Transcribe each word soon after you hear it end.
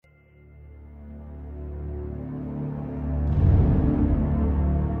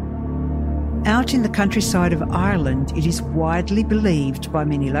Out in the countryside of Ireland, it is widely believed by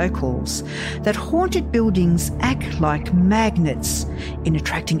many locals that haunted buildings act like magnets in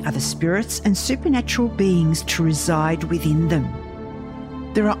attracting other spirits and supernatural beings to reside within them.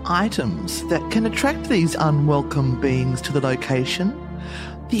 There are items that can attract these unwelcome beings to the location.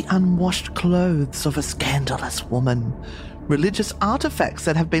 The unwashed clothes of a scandalous woman, religious artefacts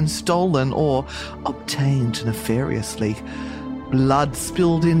that have been stolen or obtained nefariously, blood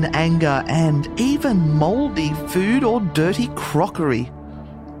spilled in anger, and even mouldy food or dirty crockery.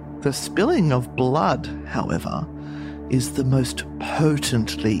 The spilling of blood, however, is the most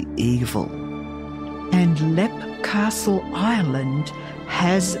potently evil. And Leap Castle, Ireland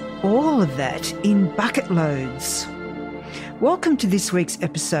has all of that in bucket loads. Welcome to this week's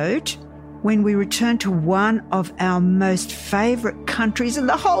episode, when we return to one of our most favourite countries in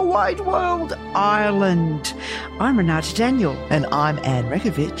the whole wide world, Ireland. I'm Renata Daniel. And I'm Anne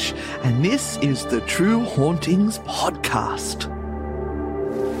Rekovich, and this is the True Hauntings podcast.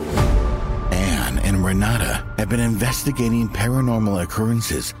 Anne and Renata have been investigating paranormal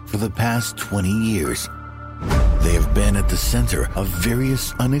occurrences for the past 20 years. They have been at the center of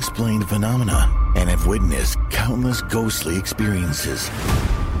various unexplained phenomena and have witnessed countless ghostly experiences.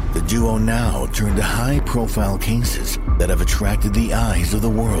 The duo now turn to high-profile cases that have attracted the eyes of the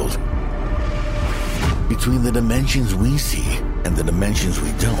world. Between the dimensions we see and the dimensions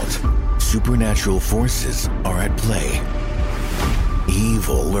we don't, supernatural forces are at play.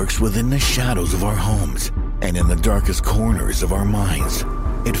 Evil lurks within the shadows of our homes and in the darkest corners of our minds.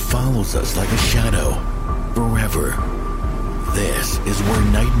 It follows us like a shadow, forever. This is where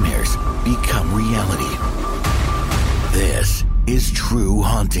nightmares become reality. This is True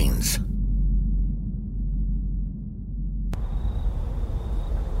Hauntings.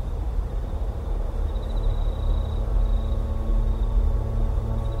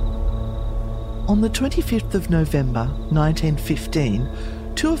 On the 25th of November, 1915,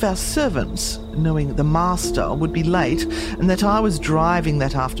 two of our servants, knowing the master would be late and that I was driving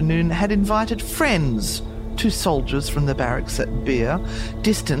that afternoon, had invited friends, two soldiers from the barracks at Beer,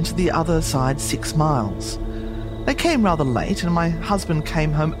 distant the other side 6 miles. They came rather late, and my husband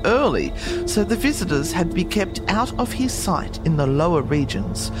came home early, so the visitors had to be kept out of his sight in the lower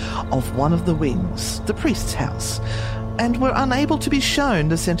regions of one of the wings, the priest's house, and were unable to be shown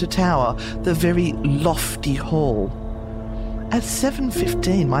the centre tower, the very lofty hall. At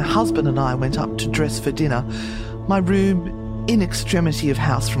 7:15, my husband and I went up to dress for dinner. My room in extremity of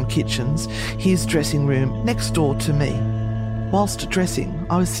house from kitchens, his dressing room next door to me. Whilst dressing,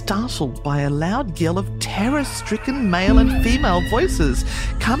 I was startled by a loud yell of terror-stricken male and female voices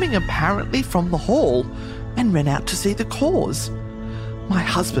coming apparently from the hall, and ran out to see the cause. My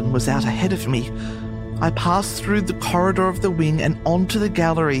husband was out ahead of me. I passed through the corridor of the wing and onto the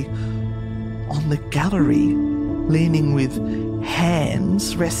gallery. On the gallery, leaning with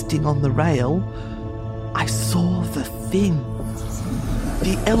hands resting on the rail, I saw the thing,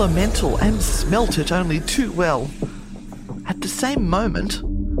 the elemental, and smelt it only too well. At the same moment,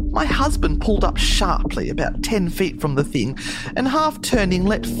 my husband pulled up sharply about 10 feet from the thing and, half turning,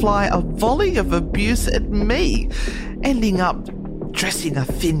 let fly a volley of abuse at me, ending up dressing a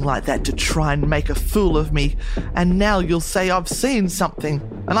thing like that to try and make a fool of me. And now you'll say I've seen something,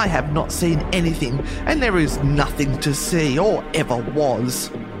 and I have not seen anything, and there is nothing to see or ever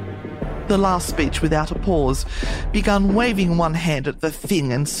was. The last speech, without a pause, begun waving one hand at the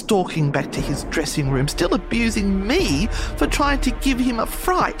thing and stalking back to his dressing room, still abusing me for trying to give him a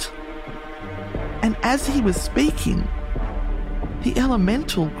fright. And as he was speaking, the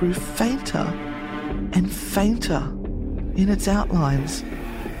elemental grew fainter and fainter in its outlines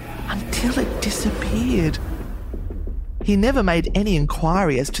until it disappeared. He never made any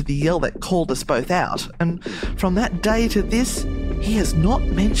inquiry as to the yell that called us both out, and from that day to this, he has not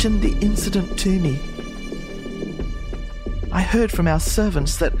mentioned the incident to me. I heard from our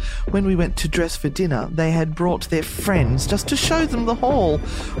servants that when we went to dress for dinner, they had brought their friends just to show them the hall,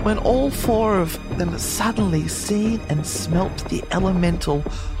 when all 4 of them suddenly seen and smelt the elemental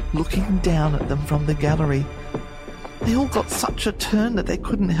looking down at them from the gallery. They all got such a turn that they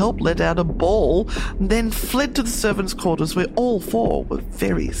couldn't help let out a bawl, and then fled to the servants' quarters, where all 4 were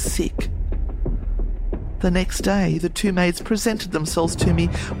very sick. The next day, the 2 maids presented themselves to me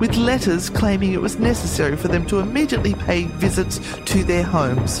with letters claiming it was necessary for them to immediately pay visits to their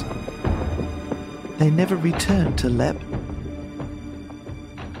homes. They never returned to Leap.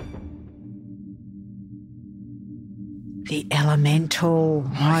 The Elemental.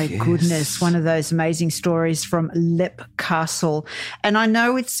 My goodness, one of those amazing stories from Leap Castle. And I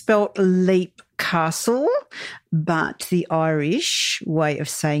know it's spelt Leap Castle, but the Irish way of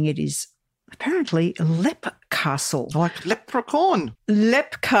saying it is Apparently, Lepp Castle. Like leprechaun.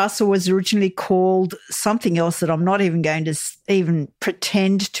 Lepp Castle was originally called something else that I'm not even going to even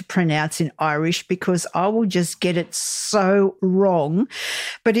pretend to pronounce in Irish because I will just get it so wrong.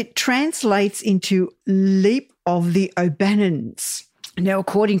 But it translates into Leap of the O'Bannons. Now,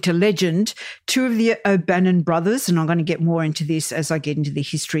 according to legend, two of the O'Bannon brothers, and I'm going to get more into this as I get into the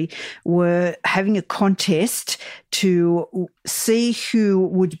history, were having a contest to see who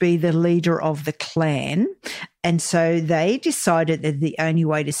would be the leader of the clan. And so they decided that the only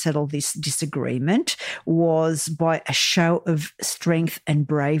way to settle this disagreement was by a show of strength and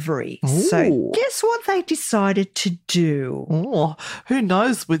bravery. Ooh. So guess what they decided to do? Oh, who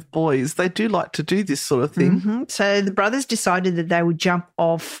knows with boys? They do like to do this sort of thing. Mm-hmm. So the brothers decided that they would jump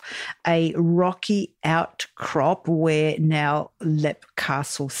off a rocky outcrop where now Lepp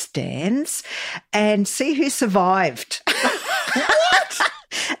Castle stands and see who survived. What?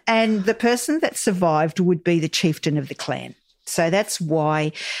 And the person that survived would be the chieftain of the clan. So that's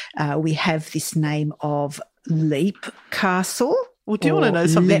why we have this name of Leap Castle. Well, do you want to know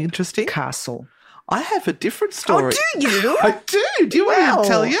something Lepp interesting? Castle. I have a different story. Oh, do you? I do. Do you want me to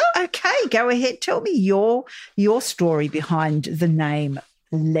tell you? Okay, go ahead. Tell me your story behind the name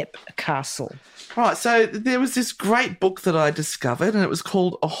Lepp Castle. Right, so there was this great book that I discovered, and it was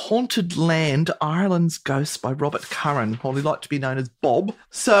called A Haunted Land, Ireland's Ghosts by Robert Curran, or he liked to be known as Bob.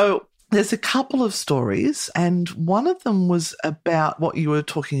 So there's a couple of stories, and one of them was about what you were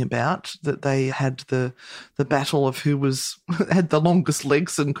talking about, that they had the battle of who had the longest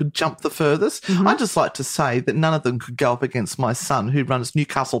legs and could jump the furthest. Mm-hmm. I'd just like to say that none of them could go up against my son, who runs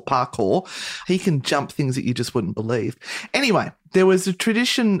Newcastle Parkour. He can jump things that you just wouldn't believe. Anyway, there was a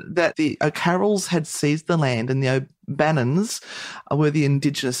tradition that the O'Carrolls had seized the land and the O'Bannons were the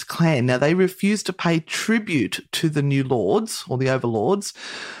indigenous clan. Now, they refused to pay tribute to the new lords or the overlords,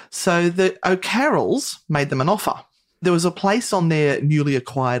 so the O'Carrolls made them an offer. There was a place on their newly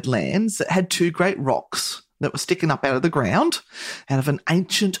acquired lands that had two great rocks that were sticking up out of the ground out of an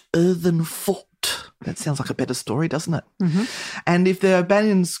ancient earthen fort. That sounds like a better story, doesn't it? Mm-hmm. And if the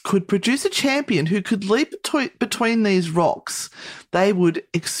O'Bannons could produce a champion who could leap between these rocks, they would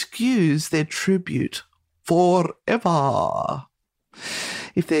excuse their tribute forever.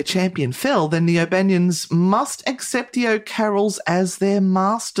 If their champion fell, then the O'Bannons must accept the O'Carrolls as their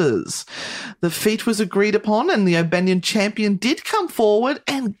masters. The feat was agreed upon, and the O'Bannon champion did come forward,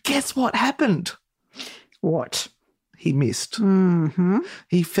 and guess what happened? What? He missed. Mm-hmm.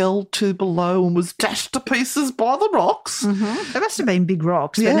 He fell to below and was dashed to pieces by the rocks. Mm-hmm. They must have been big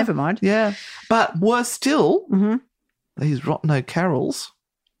rocks, but never mind. Yeah. But worse still, these rotten O'Carrolls,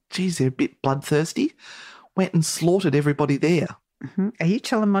 geez, they're a bit bloodthirsty, went and slaughtered everybody there. Mm-hmm. Are you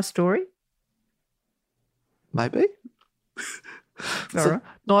telling my story? Maybe. All right.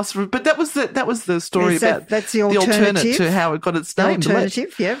 Nice, but that was the story about that's the alternative to how it got its name.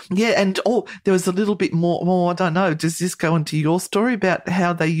 Alternative, yeah. Yeah, and there was a little bit more. Well, I don't know. Does this go into your story about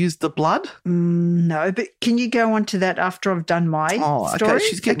how they used the blood? No, but can you go on to that after I've done my story? Okay.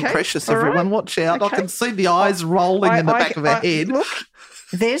 She's getting precious, all everyone. Right. Watch out. Okay. I can see the eyes rolling in the back of her head. Look,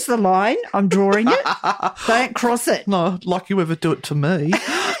 there's the line. I'm drawing it. Don't cross it. No, like you ever do it to me.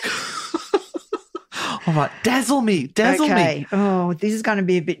 All right, dazzle me. Okay. Oh, this is going to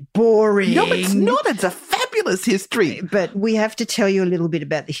be a bit boring. No, it's not. It's a fabulous history. But we have to tell you a little bit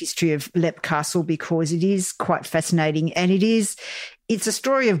about the history of Lepp Castle because it is quite fascinating, and it's a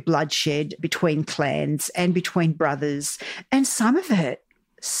story of bloodshed between clans and between brothers, and some of it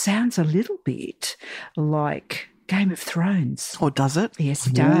sounds a little bit like Game of Thrones. Or does it? Yes,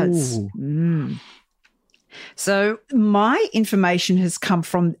 it does. So my information has come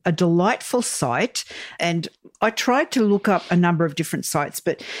from a delightful site, and I tried to look up a number of different sites,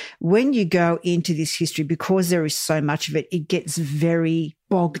 but when you go into this history, because there is so much of it, it gets very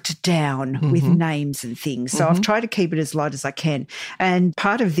bogged down with names and things. So I've tried to keep it as light as I can. And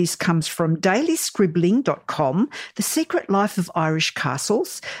part of this comes from dailyscribbling.com, The Secret Life of Irish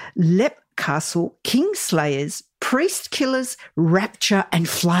Castles, Lepp Castle, Kingslayers, Priest Killers, Rapture and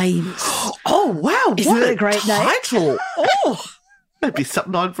Flames. Oh, wow. Isn't that a great title? Oh, that'd be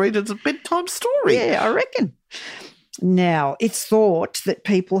something I'd read as a bedtime story. Yeah, I reckon. Now, it's thought that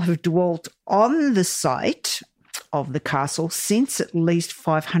people have dwelt on the site of the castle since at least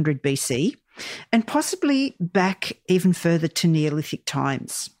 500 BC and possibly back even further to Neolithic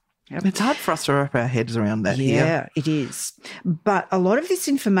times. Yep. It's hard for us to wrap our heads around that here. Yeah, it is. But a lot of this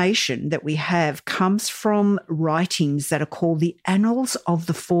information that we have comes from writings that are called the Annals of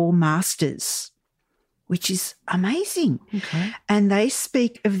the Four Masters, which is amazing. Okay. And they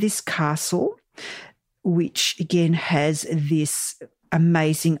speak of this castle, which again has this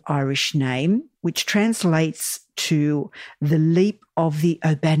amazing Irish name, which translates to the leap of the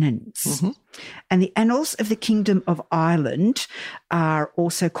O'Bannons. Mm-hmm. And the annals of the Kingdom of Ireland are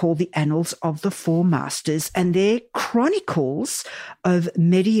also called the Annals of the Four Masters, and they're chronicles of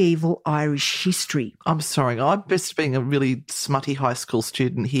medieval Irish history. I'm sorry, I'm just being a really smutty high school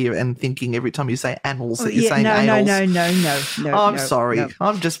student here and thinking every time you say annals that you're saying annals. No. I'm sorry. No.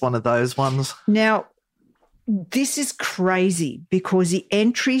 I'm just one of those ones. Now, this is crazy because the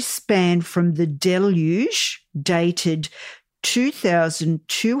entries span from the deluge, dated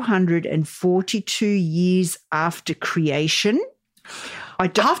 2,242 years after creation.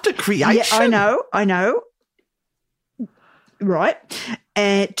 After creation? Yeah, I know. Right.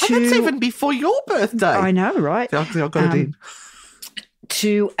 That's even before your birthday. I know, right? I got it in.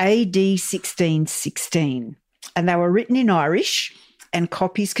 To AD 1616. And they were written in Irish, and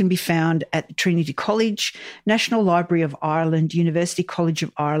copies can be found at Trinity College, National Library of Ireland, University College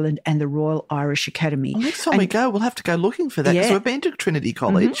of Ireland, and the Royal Irish Academy. Well, next time we go, we'll have to go looking for that because we've been to Trinity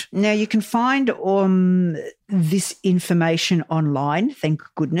College. Mm-hmm. Now, you can find this information online, thank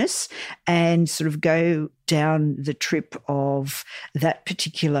goodness, and sort of go down the trip of that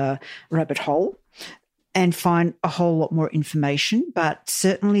particular rabbit hole and find a whole lot more information. But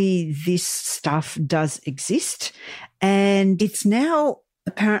certainly this stuff does exist. And it's now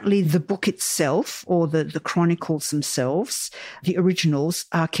apparently the book itself, or the chronicles themselves, the originals,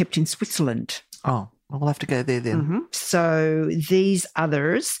 are kept in Switzerland. Oh, we'll have to go there then. Mm-hmm. So these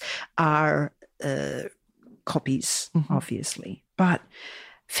others are copies, obviously. But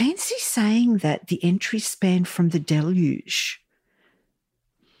fancy saying that the entries span from the deluge.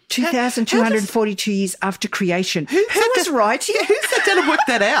 2,242 years after creation. Who was writing? Who sat down and worked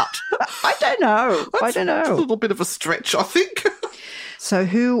that out? I don't know. That's a little bit of a stretch, I think. So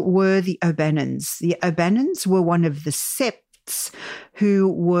who were the O'Bannons? The O'Bannons were one of the septs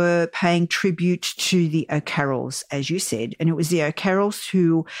who were paying tribute to the O'Carrolls, as you said. And it was the O'Carrolls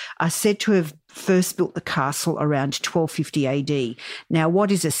who are said to have first built the castle around 1250 AD. Now,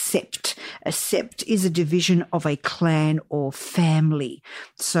 what is a sept? A sept is a division of a clan or family.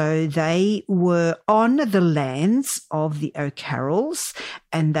 So they were on the lands of the O'Carrolls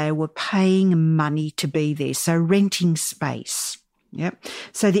and they were paying money to be there, so renting space. Yep.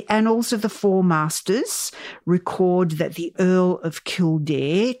 So the Annals of the Four Masters record that the Earl of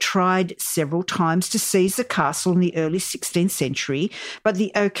Kildare tried several times to seize the castle in the early 16th century, but the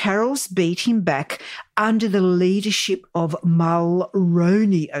O'Carrolls beat him back under the leadership of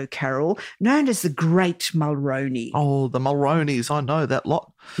Mulroney O'Carroll, known as the Great Mulroney. Oh, the Mulroneys, I know that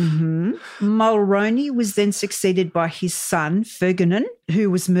lot. Mm-hmm. Mulroney was then succeeded by his son, Ferguson,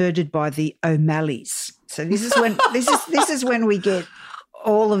 who was murdered by the O'Malleys. So this is when this is when we get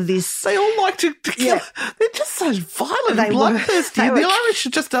all of this. They all like to kill. They're just so violent and bloodthirsty. The Irish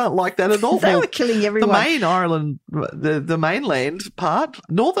just aren't like that at all. They were killing everyone. The main Ireland, the mainland part,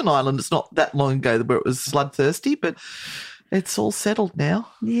 Northern Ireland, it's not that long ago where it was bloodthirsty, but it's all settled now.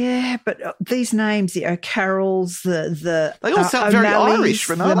 Yeah, but these names, the O'Carrolls, they all sound very Irish,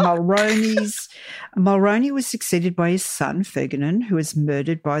 Renata. The Mulroneys. Mulroney was succeeded by his son, Ferguson, who was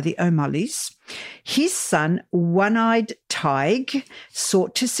murdered by the O'Mulleys. His son, One-Eyed Tig,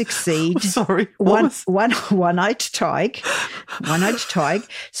 sought to succeed. Sorry, One-Eyed Tig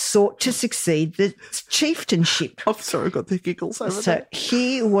sought to succeed the chieftainship. I'm sorry, I got the giggles over So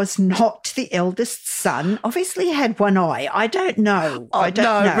he was not the eldest son. Obviously, he had one eye. I don't know. I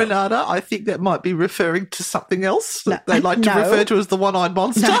don't know. Renata, I think that might be referring to something else that they like to refer to as the one-eyed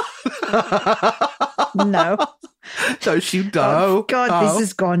monster. No. Don't you know? Oh, God, this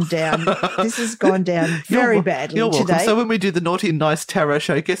has gone down. This has gone down very badly you're welcome. today. So when we do the Naughty and Nice Tarot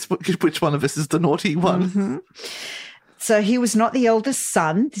show, guess which one of us is the naughty one? Mm-hmm. So he was not the eldest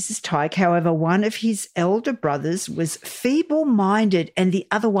son. This is Tig. However, one of his elder brothers was feeble-minded and the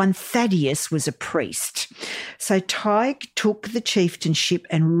other one, Thaddeus, was a priest. So Tig took the chieftainship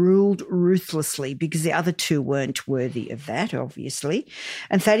and ruled ruthlessly because the other two weren't worthy of that, obviously.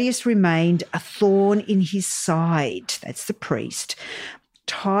 And Thaddeus remained a thorn in his side. That's the priest.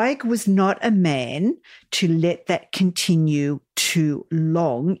 Tig was not a man to let that continue too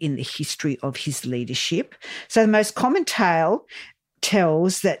long in the history of his leadership. So the most common tale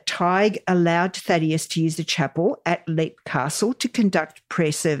tells that Tig allowed Thaddeus to use the chapel at Leap Castle to conduct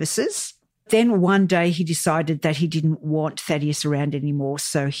prayer services. Then one day he decided that he didn't want Thaddeus around anymore,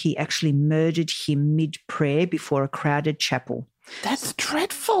 so he actually murdered him mid-prayer before a crowded chapel. That's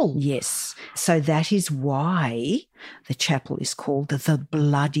dreadful. Yes. So that is why the chapel is called the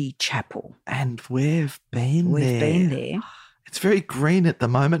Bloody Chapel. And we've been there. It's very green at the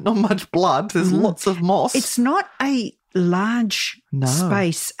moment, not much blood. There's lots of moss. It's not a large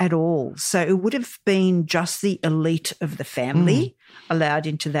space at all. So it would have been just the elite of the family allowed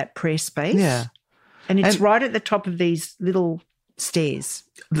into that prayer space. Yeah. And it's right at the top of these little stairs.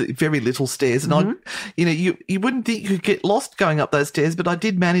 Very little stairs. And you wouldn't think you could get lost going up those stairs, but I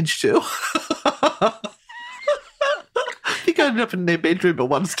did manage to. I think I ended up in their bedroom at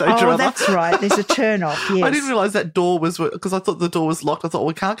one stage or other. Oh, that's right. There's a turn off, yes. I didn't realise that door was, because I thought the door was locked. I thought,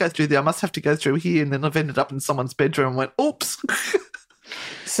 we can't go through there. I must have to go through here. And then I've ended up in someone's bedroom and went, oops.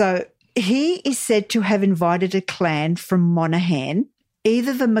 So he is said to have invited a clan from Monaghan,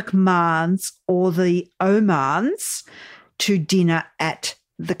 either the McMahons or the Omans, to dinner at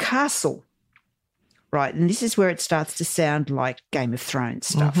the castle. Right, and this is where it starts to sound like Game of Thrones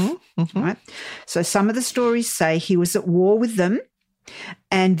stuff, right? So some of the stories say he was at war with them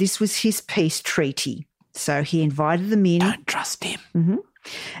and this was his peace treaty. So he invited them in. Don't trust him.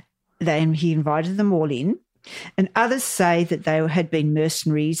 Then he invited them all in. And others say that they had been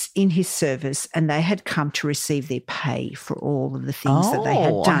mercenaries in his service and they had come to receive their pay for all of the things that they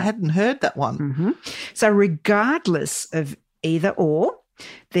had done. I hadn't heard that one. So regardless of either or,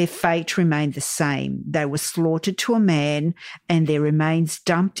 their fate remained the same. They were slaughtered to a man and their remains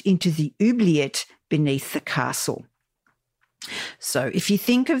dumped into the oubliette beneath the castle. So if you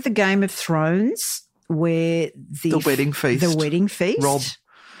think of the Game of Thrones where the wedding feast. The wedding feast. Rob.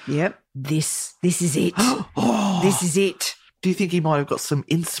 Yep. This is it. This is it. Do you think he might have got some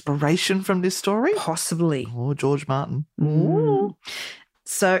inspiration from this story? Possibly. Oh, George Martin.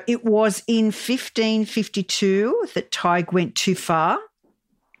 So it was in 1552 that Tige went too far.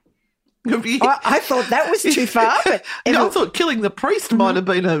 I thought that was too far. But I thought killing the priest might have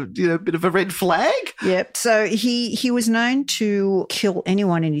been a bit of a red flag. Yep. So he was known to kill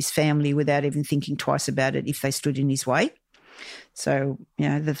anyone in his family without even thinking twice about it if they stood in his way. So,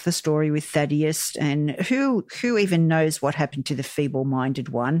 the story with Thaddeus, and who even knows what happened to the feeble-minded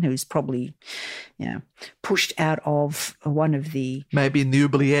one who's probably, pushed out of one of the... Maybe in the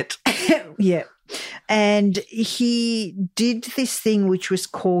oubliette. Yeah. And he did this thing which was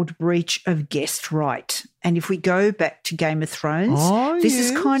called breach of guest right. And if we go back to Game of Thrones, this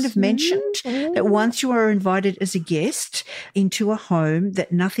is kind of mentioned that once you are invited as a guest into a home,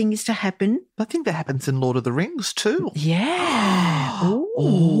 that nothing is to happen. I think that happens in Lord of the Rings too. Yeah.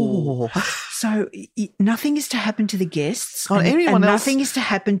 Ooh. So nothing is to happen to the guests and nothing is to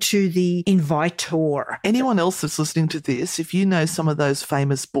happen to the invitor. Anyone else that's listening to this, if you know some of those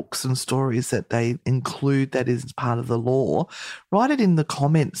famous books and stories that they include that is part of the law, write it in the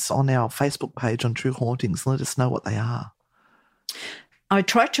comments on our Facebook page on True Hauntings and let us know what they are. I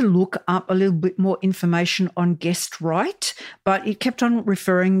tried to look up a little bit more information on guest right, but it kept on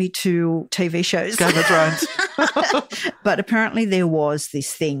referring me to TV shows. Game of Thrones. But apparently there was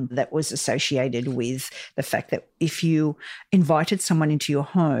this thing that was associated with the fact that if you invited someone into your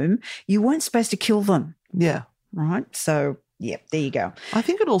home, you weren't supposed to kill them. Yeah. Right? So, yeah, there you go. I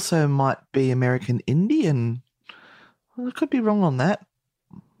think it also might be American Indian. Well, I could be wrong on that.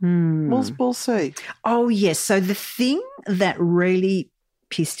 We'll see. Oh, yes. So the thing that really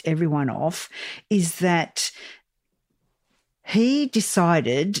pissed everyone off is that he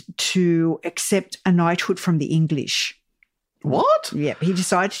decided to accept a knighthood from the English. What? Yeah, he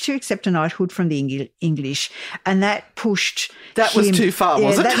decided to accept a knighthood from the English, and that pushed That was too far,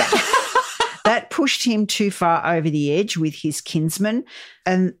 was it? That pushed him too far over the edge with his kinsmen,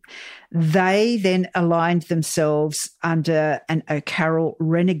 and they then aligned themselves under an O'Carroll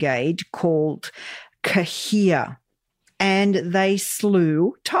renegade called Cahir, and they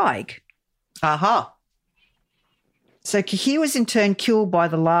slew Tige. Aha. So Cahir was in turn killed by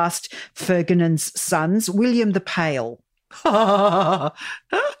the last Ferdinand's sons, William the Pale.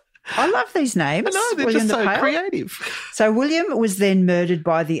 I love these names. I know, they're William just the so Pale. creative. So William was then murdered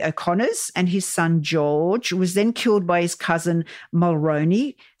by the O'Connors, and his son George was then killed by his cousin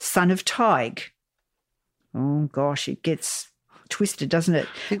Mulroney, son of Tige. Oh, gosh, it gets twisted, doesn't it?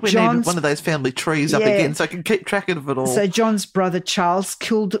 I think we need one of those family trees up again so I can keep track of it all. So John's brother Charles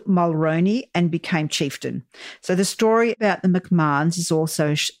killed Mulroney and became chieftain. So the story about the McMahons is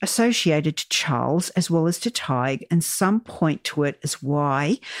also associated to Charles as well as to Tige, and some point to it as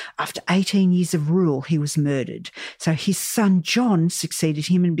why, after 18 years of rule, he was murdered. So his son John succeeded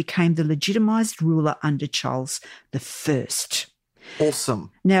him and became the legitimised ruler under Charles I.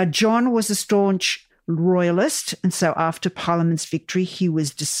 Awesome. Now, John was a staunch royalist, and so after Parliament's victory, he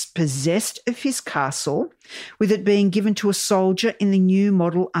was dispossessed of his castle, with it being given to a soldier in the new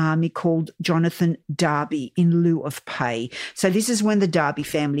model army called Jonathan Darby in lieu of pay. So this is when the Darby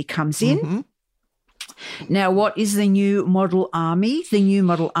family comes in. Now, what is the New Model Army? The New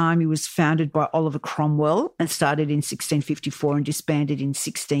Model Army was founded by Oliver Cromwell and started in 1654 and disbanded in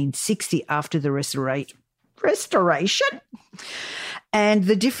 1660 after the Restoration. And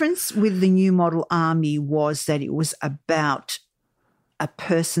the difference with the New Model Army was that it was about a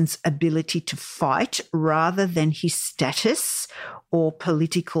person's ability to fight rather than his status or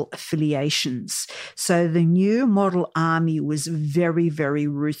political affiliations. So the New Model Army was very, very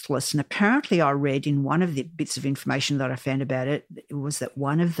ruthless. And apparently I read in one of the bits of information that I found about it, it was that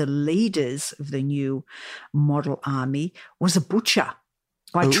one of the leaders of the New Model Army was a butcher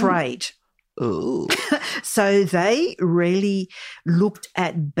by trade. Ooh. So they really looked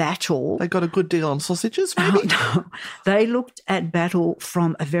at battle. They got a good deal on sausages, maybe? No. They looked at battle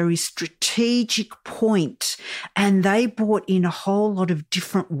from a very strategic point, and they brought in a whole lot of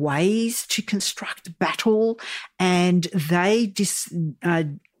different ways to construct battle, and they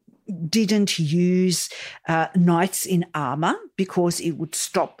didn't use knights in armour because it would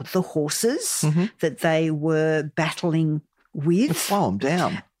stop the horses that they were battling with. It'd slow them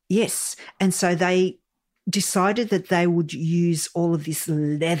down. Yes. And so they decided that they would use all of this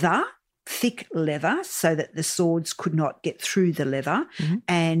leather, thick leather, so that the swords could not get through the leather,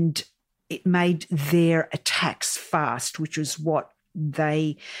 and it made their attacks fast, which was what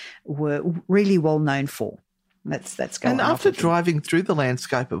they were really well known for. That's going on. And after driving through the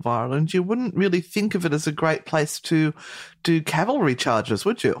landscape of Ireland, you wouldn't really think of it as a great place to do cavalry charges,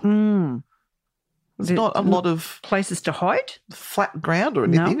 would you? There's not a lot of places to hide, flat ground or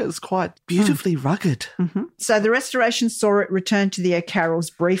anything. No. It's quite beautifully rugged. So the Restoration saw it return to the O'Carrolls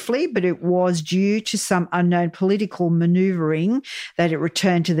briefly, but it was due to some unknown political manoeuvring that it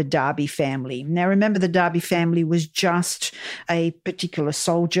returned to the Derby family. Now, remember, the Derby family was just a particular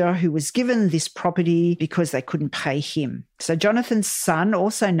soldier who was given this property because they couldn't pay him. So Jonathan's son,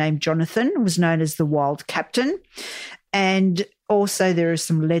 also named Jonathan, was known as the Wild Captain, and also, there are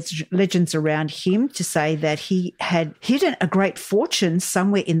some legends around him to say that he had hidden a great fortune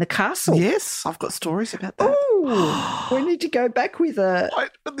somewhere in the castle. Yes, I've got stories about that. Oh, we need to go back with I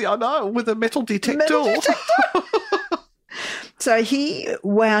know, with a metal detector. So he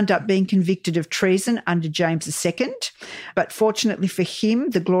wound up being convicted of treason under James II, but fortunately for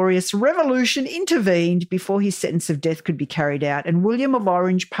him, the Glorious Revolution intervened before his sentence of death could be carried out, and William of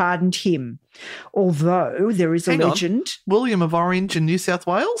Orange pardoned him. Although there is a legend. William of Orange in New South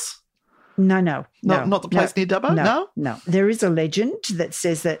Wales? No. Not the place near Dubbo? No. There is a legend that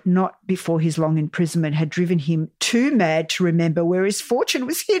says that not before his long imprisonment had driven him too mad to remember where his fortune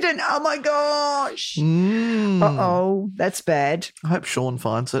was hidden. Oh, my gosh. Uh-oh, that's bad. I hope Sean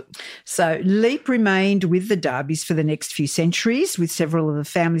finds it. So Leap remained with the Derbys for the next few centuries, with several of the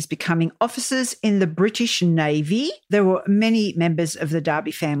families becoming officers in the British Navy. There were many members of the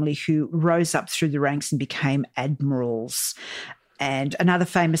Derby family who rose up through the ranks and became admirals. And another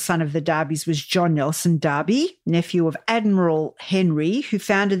famous son of the Derbys was John Nelson Derby, nephew of Admiral Henry, who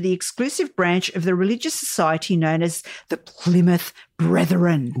founded the exclusive branch of the religious society known as the Plymouth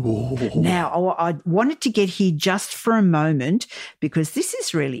Brethren. Whoa. Now, I wanted to get here just for a moment because this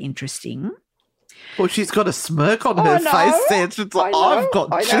is really interesting. Well, she's got a smirk on her face there. It's like, I've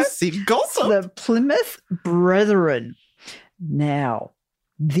got juicy gossip. The Plymouth Brethren. Now,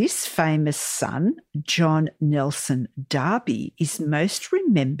 this famous son, John Nelson Derby, is most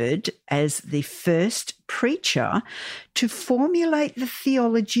remembered as the first preacher to formulate the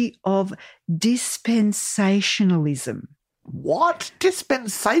theology of dispensationalism. What?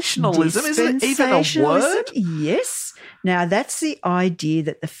 Dispensationalism? Isn't it even a word? Yes. Now, that's the idea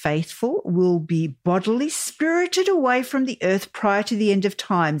that the faithful will be bodily spirited away from the earth prior to the end of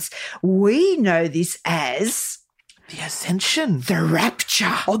times. We know this as the ascension. The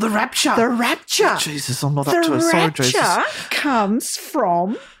rapture. Oh, the rapture. The rapture. Oh, Jesus, I'm not up to it. Sorry, Jesus. The rapture comes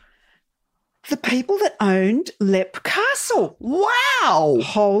from the people that owned Leap Castle. Wow.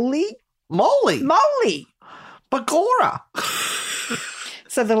 Holy moly. Bagora.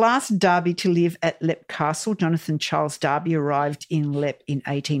 So the last Derby to live at Leap Castle, Jonathan Charles Derby, arrived in Leap in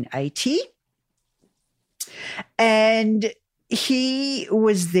 1880. And he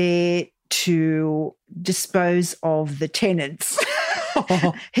was there to dispose of the tenants.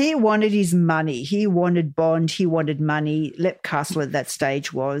 He wanted his money. He wanted bond. He wanted money. Leap Castle at that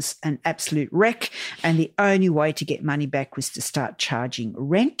stage was an absolute wreck, and the only way to get money back was to start charging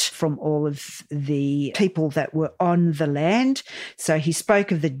rent from all of the people that were on the land. So he spoke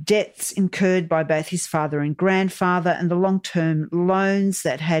of the debts incurred by both his father and grandfather and the long-term loans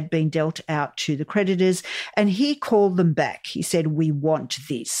that had been dealt out to the creditors, and he called them back. He said, "We want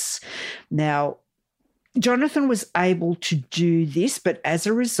this." Now, Jonathan was able to do this, but as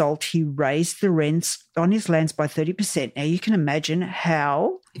a result, he raised the rents on his lands by 30%. Now, you can imagine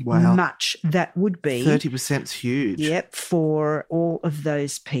how much that would be. 30% is huge. Yep, for all of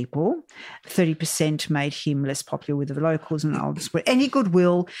those people. 30% made him less popular with the locals, and any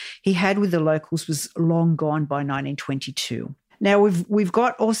goodwill he had with the locals was long gone by 1922. Now, we've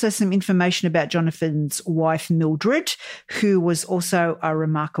got also some information about Jonathan's wife, Mildred, who was also a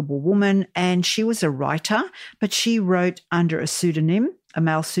remarkable woman, and she was a writer, but she wrote under a pseudonym, a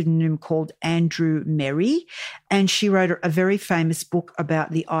male pseudonym called Andrew Merry, and she wrote a very famous book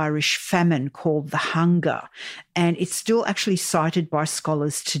about the Irish famine called The Hunger, and it's still actually cited by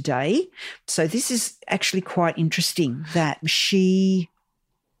scholars today. So this is actually quite interesting that she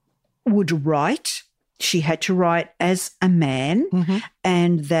would write. She had to write as a man,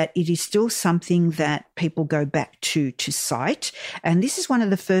 and that it is still something that people go back to cite. And this is one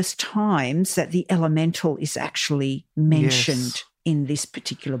of the first times that the elemental is actually mentioned in this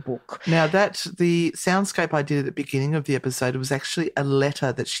particular book. Now, the soundscape I did at the beginning of the episode was actually a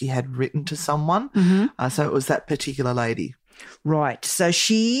letter that she had written to someone. So it was that particular lady. Right. So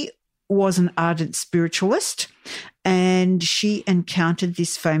she was an ardent spiritualist, and she encountered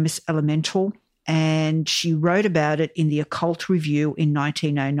this famous elemental, and she wrote about it in the Occult Review in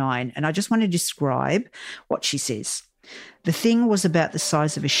 1909. And I just want to describe what she says. The thing was about the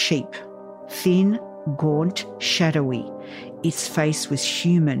size of a sheep, thin, gaunt, shadowy. Its face was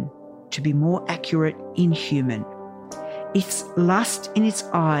human, to be more accurate, inhuman. Its lust in its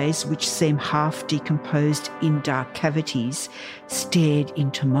eyes, which seemed half decomposed in dark cavities, stared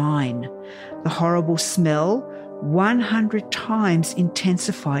into mine. The horrible smell, 100 times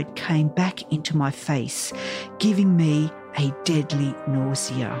intensified, came back into my face, giving me a deadly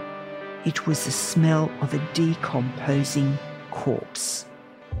nausea. It was the smell of a decomposing corpse.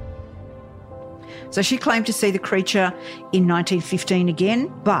 So she claimed to see the creature in 1915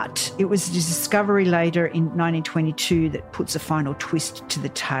 again, but it was a discovery later in 1922 that puts a final twist to the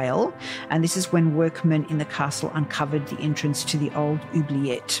tale. And this is when workmen in the castle uncovered the entrance to the old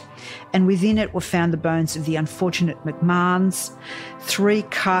oubliette. And within it were found the bones of the unfortunate McMahons, 3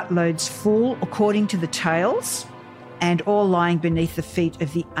 cartloads full, according to the tales, and all lying beneath the feet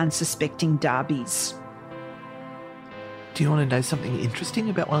of the unsuspecting Darbys. Do you want to know something interesting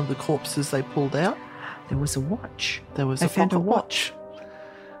about one of the corpses they pulled out? There was a watch. There was they a found pocket a watch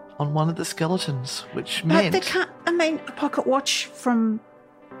on one of the skeletons, which meant... But they can't... I mean, a pocket watch from...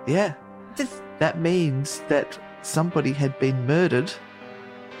 Yeah. That means that somebody had been murdered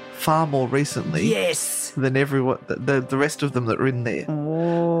far more recently... Yes. ...than everyone, the rest of them that are in there.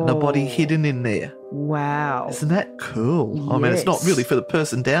 Oh. And a body hidden in there. Wow. Isn't that cool? Yes. I mean, it's not really for the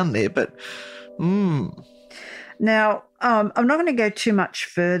person down there, but... Now, I'm not going to go too much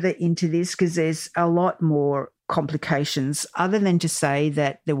further into this because there's a lot more complications, other than to say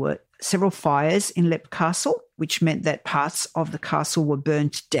that there were several fires in Leap Castle, which meant that parts of the castle were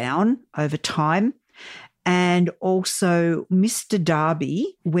burnt down over time. And also Mr.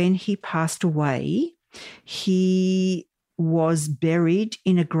 Darby, when he passed away, he was buried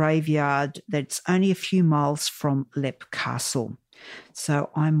in a graveyard that's only a few miles from Leap Castle.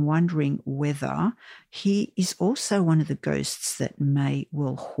 So I'm wondering whether he is also one of the ghosts that may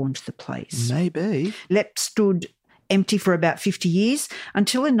well haunt the place. Maybe. Leap stood empty for about 50 years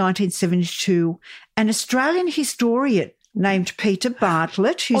until in 1972, an Australian historian named Peter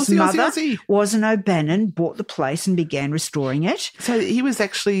Bartlett, whose mother was an O'Bannon, bought the place and began restoring it. So he was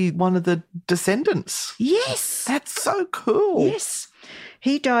actually one of the descendants. Yes. That's so cool. Yes.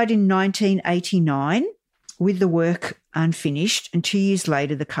 He died in 1989 with the work unfinished, and 2 years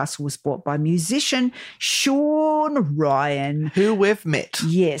later the castle was bought by musician Sean Ryan. Who we've met.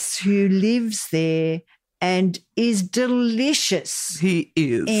 Yes, who lives there and is delicious. He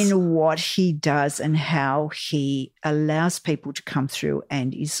is. In what he does and how he allows people to come through,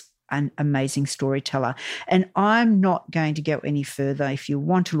 and is an amazing storyteller. And I'm not going to go any further. If you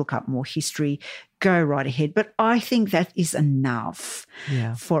want to look up more history, go right ahead. But I think that is enough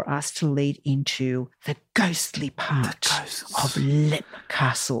for us to lead into the ghostly part of Leap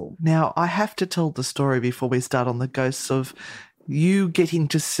Castle. Now, I have to tell the story before we start on the ghosts of you getting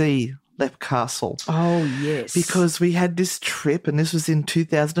to see Leap Castle. Oh, yes. Because we had this trip, and this was in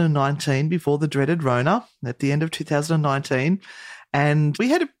 2019, before the dreaded Rona, at the end of 2019. And we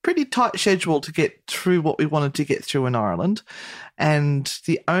had a pretty tight schedule to get through what we wanted to get through in Ireland. And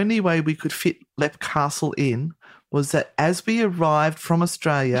the only way we could fit Leap Castle in was that as we arrived from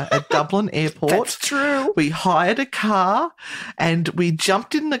Australia at Dublin Airport, that's true, we hired a car and we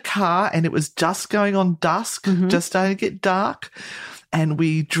jumped in the car, and it was just going on dusk, just starting to get dark. and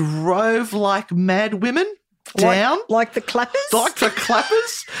we drove like mad women down. Like the clappers? Like the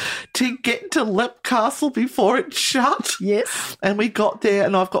clappers to get to Lepp Castle before it shut. Yes. And we got there,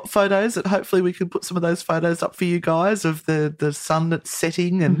 and I've got photos that hopefully we can put some of those photos up for you guys of the sun that's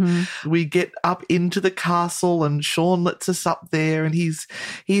setting. And we get up into the castle, and Sean lets us up there, and he's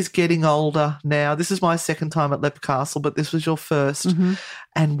getting older now. This is my second time at Lepp Castle, but this was your first.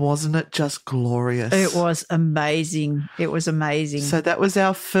 And wasn't it just glorious? It was amazing. It was amazing. So that was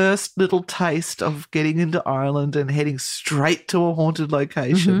our first little taste of getting into Ireland and heading straight to a haunted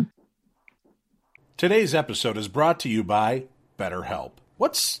location. Today's episode is brought to you by BetterHelp.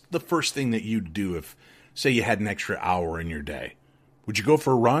 What's the first thing that you'd do if, say, you had an extra hour in your day? Would you go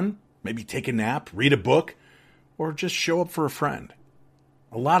for a run? Maybe take a nap, read a book, or just show up for a friend?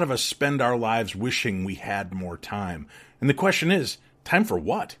 A lot of us spend our lives wishing we had more time. And the question is, time for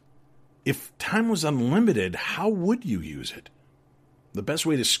what? If time was unlimited, how would you use it? The best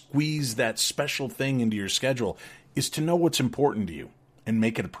way to squeeze that special thing into your schedule is to know what's important to you and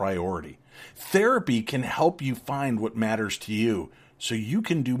make it a priority. Therapy can help you find what matters to you so you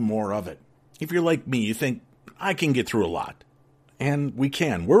can do more of it. If you're like me, you think, I can get through a lot. And we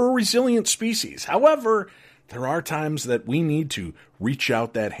can. We're a resilient species. However, there are times that we need to reach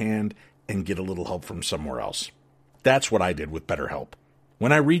out that hand and get a little help from somewhere else. That's what I did with BetterHelp.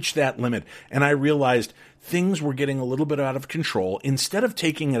 When I reached that limit and I realized things were getting a little bit out of control, instead of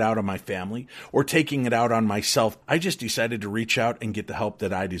taking it out on my family or taking it out on myself, I just decided to reach out and get the help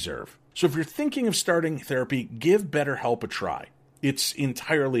that I deserve. So if you're thinking of starting therapy, give BetterHelp a try. It's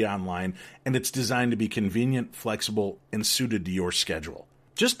entirely online, and it's designed to be convenient, flexible, and suited to your schedule.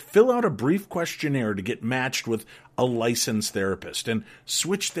 Just fill out a brief questionnaire to get matched with a licensed therapist, and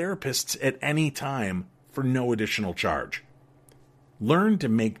switch therapists at any time for no additional charge. Learn to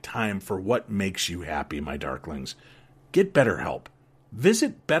make time for what makes you happy, my darklings. Get BetterHelp.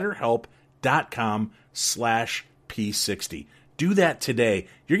 Visit BetterHelp.com/P60. Do that today.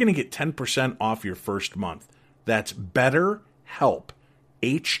 You're going to get 10% off your first month. That's BetterHelp,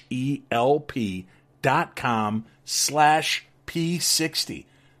 HELP.com/P60.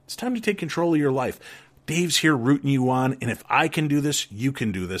 It's time to take control of your life. Dave's here rooting you on, and if I can do this, you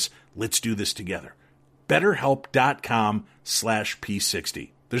can do this. Let's do this together.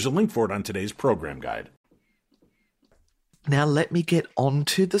 BetterHelp.com/P60. There's a link for it on today's program guide. Now let me get on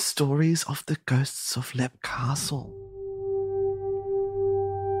to the stories of the ghosts of Lepp Castle.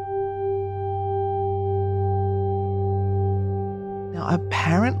 Now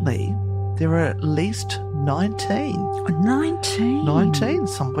apparently there are at least 19. 19? 19.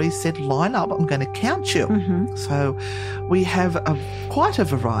 Somebody said, line up, I'm going to count you. So we have quite a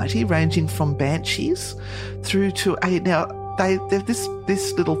variety, ranging from banshees through to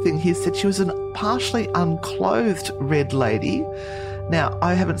this little thing here said she was a partially unclothed red lady. Now,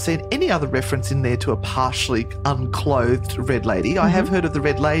 I haven't seen any other reference in there to a partially unclothed red lady. I have heard of the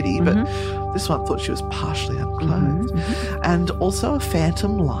red lady, but this one thought she was partially unclothed. And also a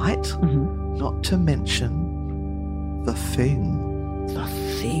phantom light, not to mention the Thing. The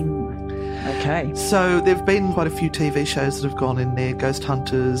Thing. Okay. So there have been quite a few TV shows that have gone in there, Ghost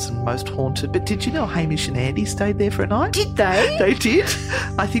Hunters and Most Haunted. But did you know Hamish and Andy stayed there for a night? Did they? They did.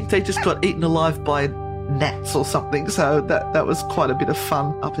 I think they just got eaten alive by gnats or something. So that was quite a bit of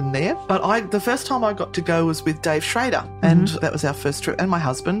fun up in there. But the first time I got to go was with Dave Schrader, and that was our first trip, and my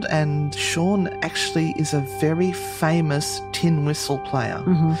husband. And Sean actually is a very famous tin whistle player,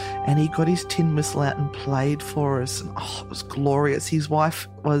 and he got his tin whistle out and played for us. And, it was glorious. His wife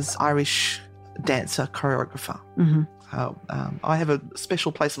was Irish dancer, choreographer. I have a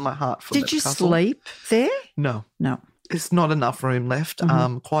special place in my heart for that Did you castle. sleep there? No. No. There's not enough room left.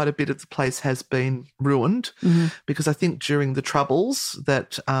 Quite a bit of the place has been ruined because I think during the Troubles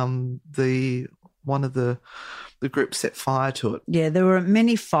that one of the group set fire to it. Yeah, there were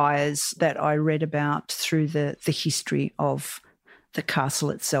many fires that I read about through the history of the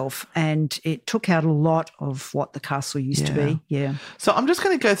castle itself, and it took out a lot of what the castle used to be. Yeah. So I'm just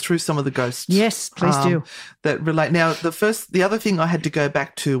going to go through some of the ghosts. Yes, please do. That relate. Now, the other thing I had to go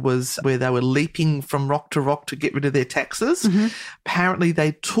back to was where they were leaping from rock to rock to get rid of their taxes. Apparently,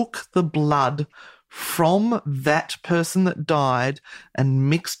 they took the blood from that person that died and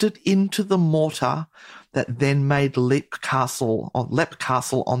mixed it into the mortar that then made Lepp Castle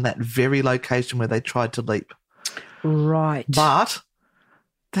on that very location where they tried to leap. Right. But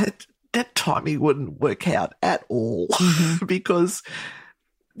that timing wouldn't work out at all because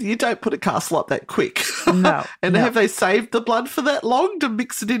you don't put a castle up that quick. No. And have they saved the blood for that long to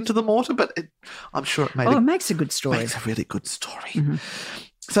mix it into the mortar? But I'm sure it makes a good story. Makes a really good story.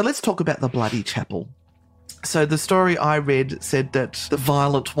 So let's talk about the Bloody Chapel. So the story I read said that the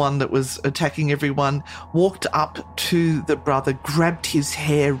violent one that was attacking everyone walked up to the brother, grabbed his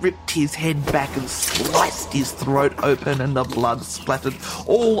hair, ripped his head back and sliced his throat open, and the blood splattered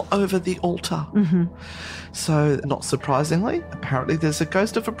all over the altar. Mm-hmm. So, not surprisingly, apparently there's a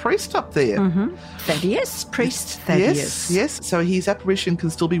ghost of a priest up there. Mm-hmm. Thaddeus, priest Thaddeus. Yes. So his apparition can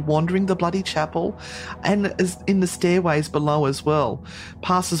still be wandering the bloody chapel and is in the stairways below as well.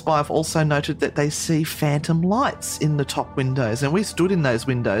 Passers-by have also noted that they see phantom lights in the top windows, and we stood in those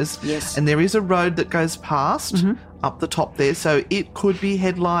windows. Yes. And there is a road that goes past up the top there, so it could be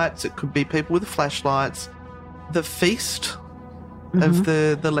headlights, it could be people with flashlights. The feast of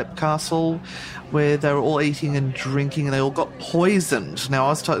the Lep Castle, where they were all eating and drinking and they all got poisoned. Now, I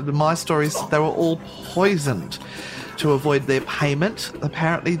was told, my stories, they were all poisoned to avoid their payment.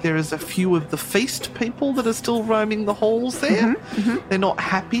 Apparently, there is a few of the feast people that are still roaming the halls there. They're not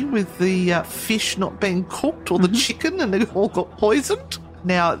happy with the fish not being cooked or the chicken, and they all got poisoned.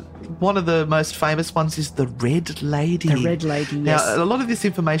 Now, one of the most famous ones is the Red Lady. The Red Lady, yes. Now, a lot of this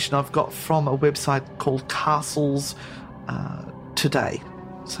information I've got from a website called Castles Today.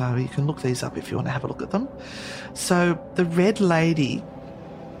 So you can look these up if you want to have a look at them. So the Red Lady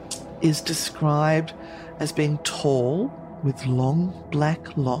is described as being tall with long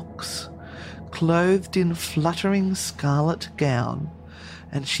black locks, clothed in fluttering scarlet gown,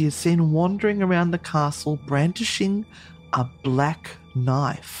 and she is seen wandering around the castle brandishing a black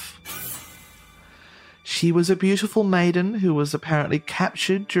knife. She was a beautiful maiden who was apparently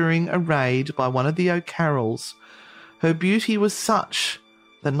captured during a raid by one of the O'Carrolls. Her beauty was such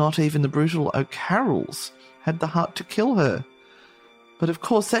that not even the brutal O'Carrolls had the heart to kill her. But of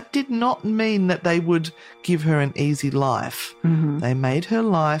course, that did not mean that they would give her an easy life. They made her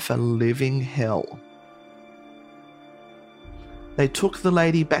life a living hell. They took the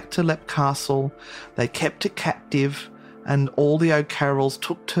lady back to Lep Castle, they kept her captive, and all the O'Carrolls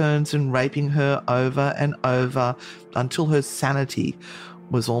took turns in raping her over and over until her sanity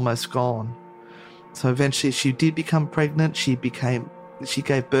was almost gone. So eventually she did become pregnant. She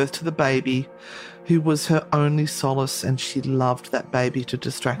gave birth to the baby, who was her only solace, and she loved that baby to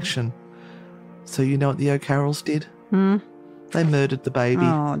distraction. So you know what the O'Carrolls did? They murdered the baby.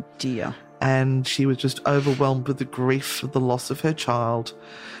 Oh, dear. And she was just overwhelmed with the grief of the loss of her child,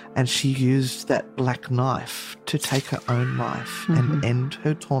 and she used that black knife to take her own life and end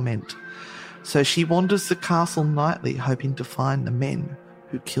her torment. So she wanders the castle nightly, hoping to find the men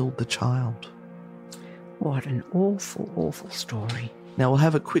who killed the child. What an awful, awful story. Now we'll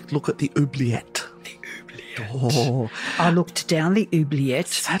have a quick look at the oubliette. The oubliette. Oh, I looked down the oubliette.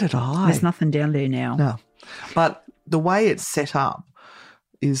 So did I. There's nothing down there now. No. But the way it's set up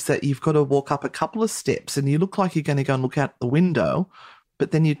is that you've got to walk up a couple of steps and you look like you're going to go and look out the window, but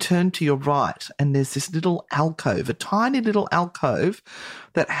then you turn to your right and there's this little alcove, a tiny little alcove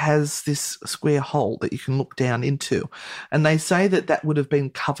that has this square hole that you can look down into. And they say that that would have been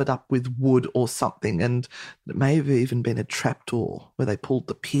covered up with wood or something, and it may have even been a trapdoor where they pulled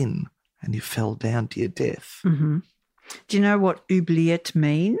the pin and you fell down to your death. Do you know what oubliette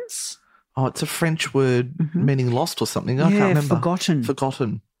means? Oh, it's a French word meaning lost or something. I can't remember.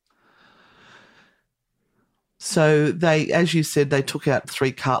 Forgotten. So they, as you said, they took out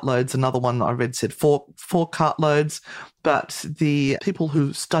 3 cartloads. Another one I read said four cartloads. But the people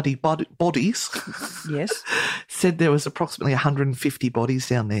who study bodies said there was approximately 150 bodies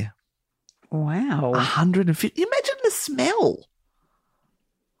down there. Wow. 150. Imagine the smell.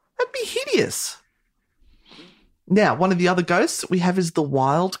 That'd be hideous. Now, one of the other ghosts that we have is the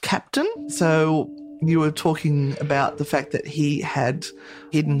Wild Captain. So you were talking about the fact that he had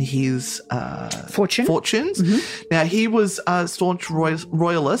hidden his fortunes. Now, he was a staunch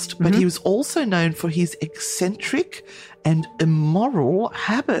royalist, but he was also known for his eccentric and immoral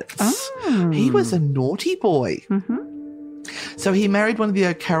habits. He was a naughty boy. So he married one of the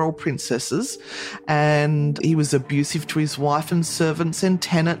O'Carroll princesses, and he was abusive to his wife and servants and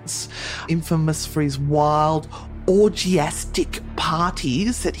tenants, infamous for his wild, orgiastic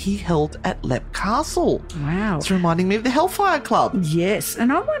parties that he held at Lep Castle. Wow. It's reminding me of the Hellfire Club. Yes,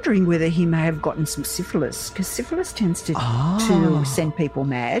 and I'm wondering whether he may have gotten some syphilis, because syphilis tends to send people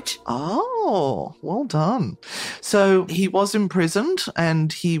mad. Oh, well done. So he was imprisoned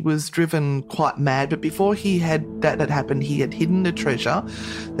and he was driven quite mad, but before he had that happened, he had hidden the treasure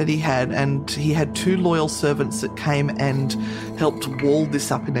that he had, and he had 2 loyal servants that came and helped wall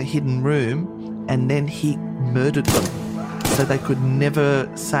this up in a hidden room, and then he murdered them so they could never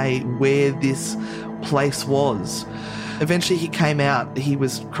say where this place was. Eventually he came out, he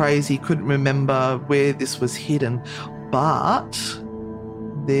was crazy, couldn't remember where this was hidden, but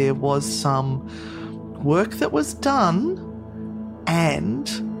there was some work that was done, and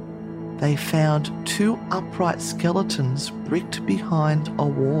they found 2 upright skeletons bricked behind a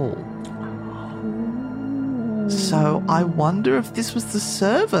wall. So I wonder if this was the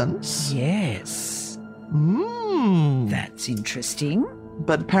servants. Yes. That's interesting.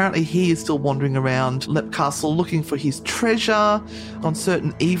 But apparently he is still wandering around Lep Castle looking for his treasure. On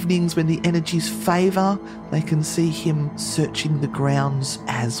certain evenings when the energies favour, they can see him searching the grounds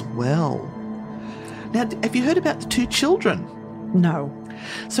as well. Now, have you heard about the 2 children? No.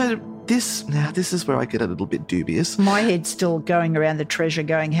 So this is where I get a little bit dubious. My head's still going around the treasure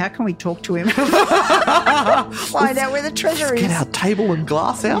going, how can we talk to him? Find out where the treasure is. Get our table and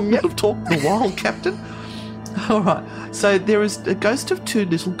glass out. Yep. Talk the wild captain. All right. So there is a ghost of 2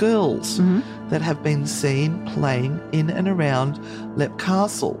 little girls that have been seen playing in and around Lep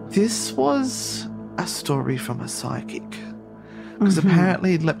Castle. This was a story from a psychic. Because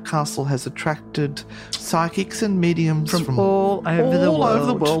apparently Lep Castle has attracted psychics and mediums from all over the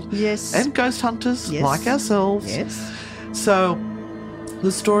world. Yes. And ghost hunters like ourselves. Yes. So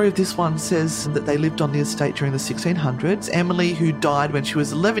the story of this one says that they lived on the estate during the 1600s. Emily, who died when she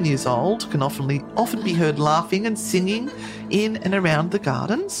was 11 years old, can often be heard laughing and singing in and around the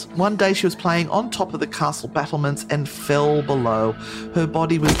gardens. One day she was playing on top of the castle battlements and fell below. Her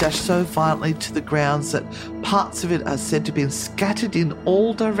body was dashed so violently to the grounds that parts of it are said to have been scattered in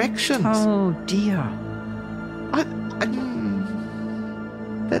all directions. Oh, dear.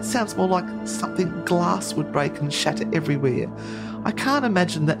 That sounds more like something glass would break and shatter everywhere. I can't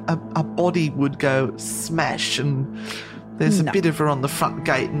imagine that a body would go smash and there's a bit of her on the front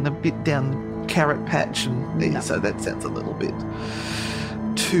gate and a bit down Carrot Patch. So that sounds a little bit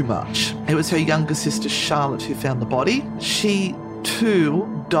too much. It was her younger sister Charlotte who found the body. She too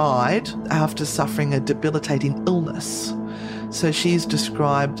died after suffering a debilitating illness. So she's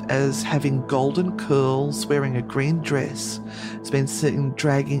described as having golden curls, wearing a green dress. It's been seen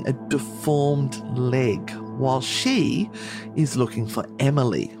dragging a deformed leg while she is looking for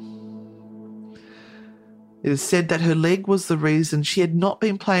Emily. It is said that her leg was the reason she had not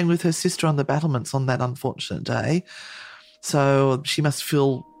been playing with her sister on the battlements on that unfortunate day. So she must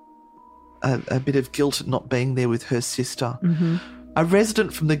feel a bit of guilt at not being there with her sister. A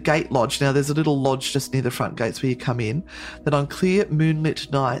resident from the Gate Lodge, now there's a little lodge just near the front gates where you come in, that on clear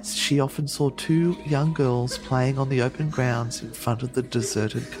moonlit nights she often saw 2 young girls playing on the open grounds in front of the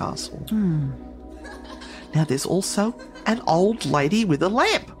deserted castle. Now there's also an old lady with a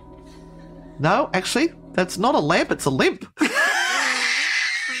lamp. No, actually, that's not a lamp, it's a limp.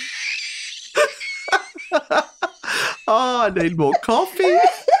 Oh, I need more coffee.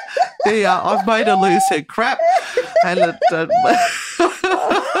 I've made her lose her crap. And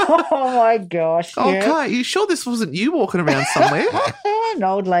Oh, my gosh. Okay, you sure this wasn't you walking around somewhere? An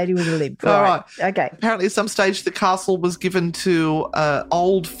old lady with a limp. All right. Okay. Apparently at some stage the castle was given to an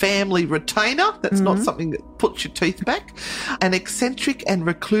old family retainer. That's not something that puts your teeth back. An eccentric and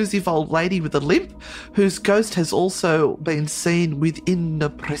reclusive old lady with a limp whose ghost has also been seen within the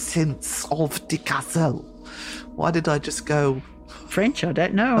presence of the castle. Why did I just go French? I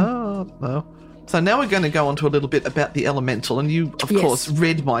don't know. Oh, no. So now we're going to go on to a little bit about the elemental, and you, of course,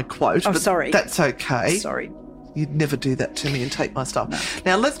 read my quote. Oh, but sorry. That's okay. Sorry. You'd never do that to me and take my stuff. No.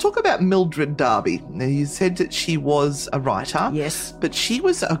 Now, let's talk about Mildred Darby. Now, you said that she was a writer. Yes. But she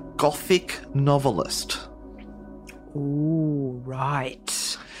was a Gothic novelist. Ooh,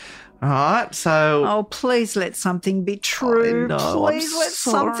 right. All right, so... Oh, please let something be true. I know, please let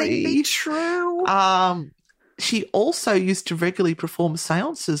something be true. She also used to regularly perform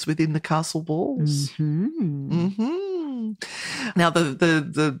seances within the castle walls. Now,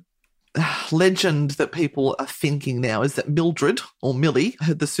 the legend that people are thinking now is that Mildred, or Millie,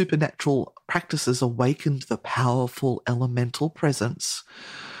 had the supernatural practices awakened the powerful elemental presence,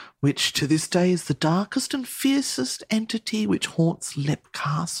 which to this day is the darkest and fiercest entity which haunts Lep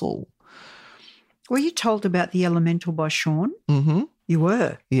Castle. Were you told about the elemental by Sean? Mm-hmm. You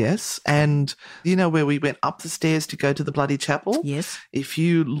were? Yes. And you know where we went up the stairs to go to the bloody chapel? Yes. If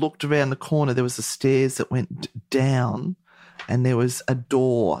you looked around the corner, there was a stairs that went down and there was a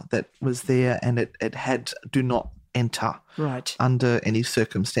door that was there and it had do not enter under any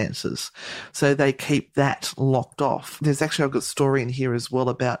circumstances. So they keep that locked off. There's actually, I've got a story in here as well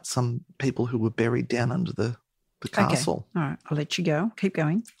about some people who were buried down under the castle. Okay. All right. I'll let you go. Keep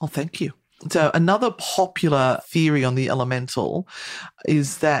going. Oh, thank you. So another popular theory on the elemental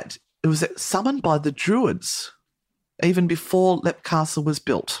is that it was summoned by the Druids even before Lep Castle was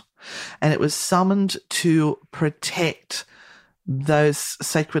built. And it was summoned to protect those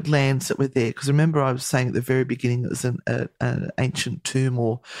sacred lands that were there. Because remember I was saying at the very beginning it was an ancient tomb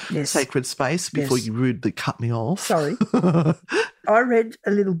or sacred space before you rudely cut me off. Sorry. I read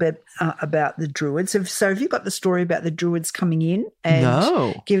a little bit about the Druids. So have you got the story about the Druids coming in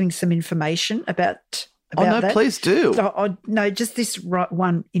and giving some information about that? Please do. No, just this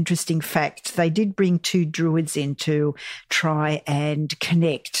one interesting fact. They did bring 2 Druids in to try and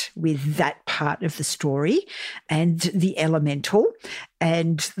connect with that part of the story and the elemental.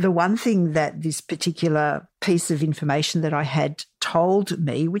 And the one thing that this particular piece of information that I had told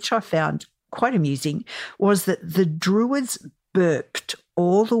me, which I found quite amusing, was that the Druids burped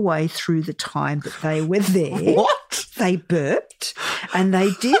all the way through the time that they were there. What? They burped, and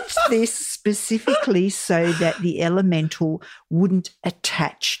they did this specifically so that the elemental wouldn't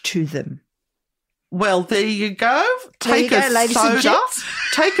attach to them. Well, there you go. Take a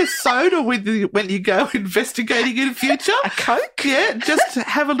soda with you when you go investigating in future. A Coke? Yeah, just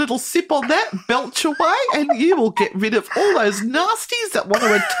have a little sip on that, belch away, and you will get rid of all those nasties that want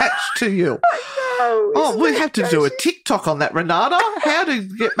to attach to you. We have to do a TikTok on that, Renata. How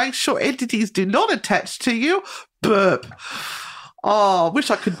to make sure entities do not attach to you. Burp. Oh, I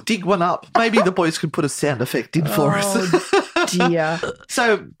wish I could dig one up. Maybe the boys could put a sound effect in for us. Dear.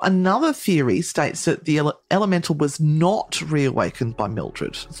 So another theory states that the elemental was not reawakened by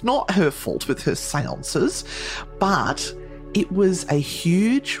Mildred. It's not her fault with her seances, but it was a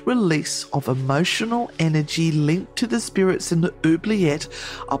huge release of emotional energy linked to the spirits in the oubliette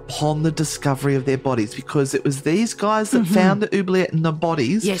upon the discovery of their bodies, because it was these guys that found the oubliette in the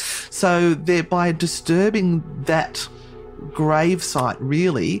bodies. Yes. So thereby disturbing that grave site,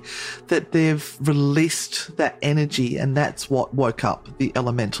 really, that they've released that energy, and that's what woke up the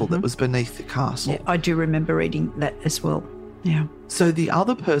elemental that was beneath the castle. Yeah, I do remember reading that as well. Yeah. So the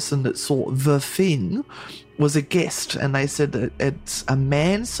other person that saw the thing was a guest, and they said that it's a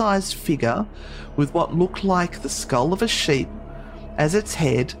man-sized figure with what looked like the skull of a sheep as its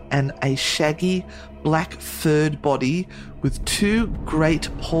head and a shaggy black furred body with 2 great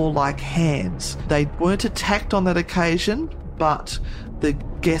paw-like hands. They weren't attacked on that occasion, but the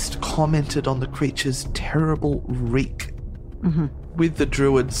guest commented on the creature's terrible reek. With the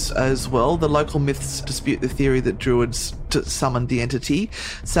Druids as well, the local myths dispute the theory that Druids summoned the entity,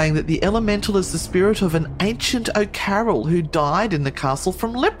 saying that the elemental is the spirit of an ancient O'Carroll who died in the castle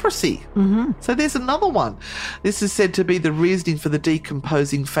from leprosy. So there's another one. This is said to be the reasoning for the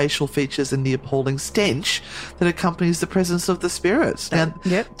decomposing facial features and the appalling stench that accompanies the presence of the spirits. Now,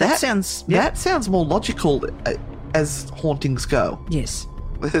 that sounds more logical as hauntings go. Yes.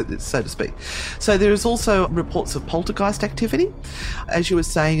 So to speak. So there is also reports of poltergeist activity. As you were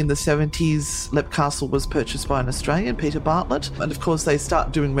saying, in the 70s, Lep Castle was purchased by an Australian, Peter Bartlett, and of course they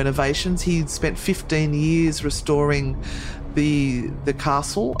start doing renovations. He spent 15 years restoring the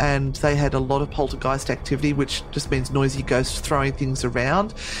castle, and they had a lot of poltergeist activity, which just means noisy ghosts throwing things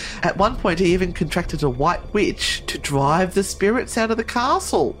around. At one point he even contracted a white witch to drive the spirits out of the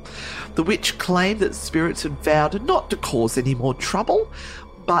castle. The witch claimed that spirits had vowed not to cause any more trouble,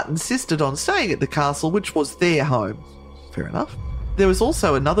 but insisted on staying at the castle, which was their home. Fair enough. There was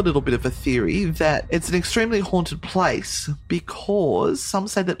also another little bit of a theory that it's an extremely haunted place because some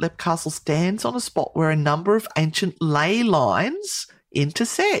say that Lep Castle stands on a spot where a number of ancient ley lines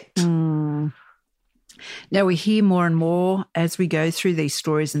intersect. Now, we hear more and more as we go through these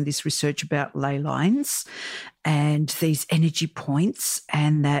stories and this research about ley lines and these energy points,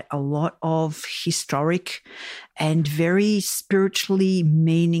 and that a lot of historic and very spiritually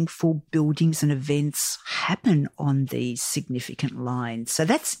meaningful buildings and events happen on these significant lines. So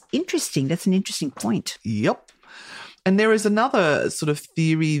that's interesting. That's an interesting point. Yep. And there is another sort of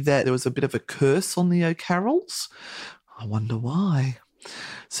theory that there was a bit of a curse on the O'Carrolls. I wonder why.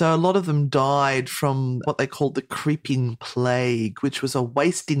 So a lot of them died from what they called the creeping plague, which was a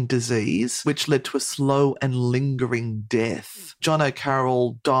wasting disease which led to a slow and lingering death. John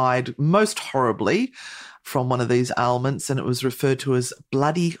O'Carroll died most horribly from one of these ailments, and it was referred to as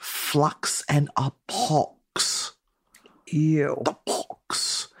bloody flux and a pox. Ew. The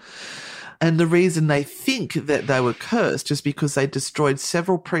pox. And the reason they think that they were cursed is because they destroyed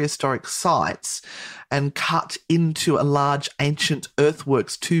several prehistoric sites and cut into a large ancient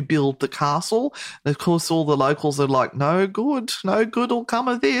earthworks to build the castle. And of course, all the locals are like, no good will come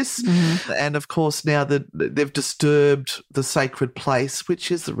of this. Mm-hmm. And of course, now that they've disturbed the sacred place, which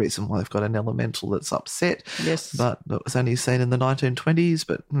is the reason why they've got an elemental that's upset. Yes. But that was only seen in the 1920s,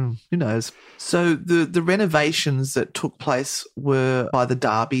 but who knows. So the renovations that took place were by the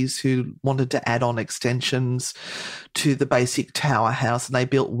Darbys, who wanted to add on extensions to the basic tower house, and they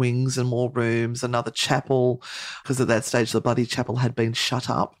built wings and more rooms, another chapel, because at that stage the bloody chapel had been shut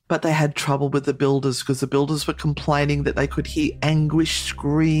up. But they had trouble with the builders because the builders were complaining that they could hear anguished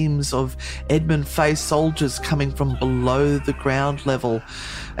screams of Edmund-faced soldiers coming from below the ground level.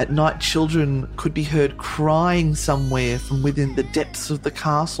 At night, children could be heard crying somewhere from within the depths of the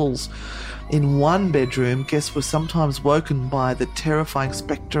castles. In one bedroom, guests were sometimes woken by the terrifying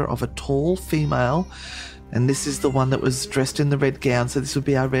spectre of a tall female, and this is the one that was dressed in the red gown, so this would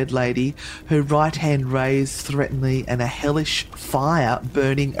be our Red Lady, her right hand raised threateningly and a hellish fire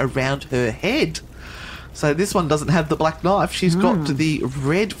burning around her head. So this one doesn't have the black knife. She's got the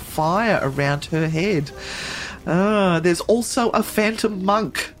red fire around her head. There's also a phantom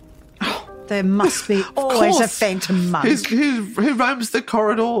monk. There must be always a phantom monk. Who roams the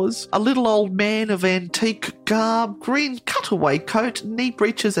corridors. A little old man of antique garb, green cutaway coat, knee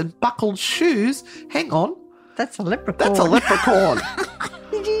breeches and buckled shoes. Hang on. That's a leprechaun. That's a leprechaun.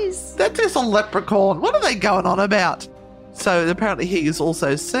 It is. That is a leprechaun. What are they going on about? So apparently he is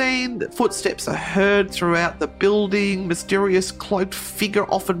also seen. Footsteps are heard throughout the building. Mysterious cloaked figure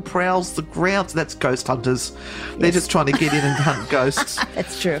often prowls the grounds. That's ghost hunters. They're just trying to get in and hunt ghosts.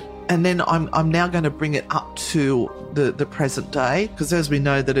 That's true. And then I'm now going to bring it up to the present day, because as we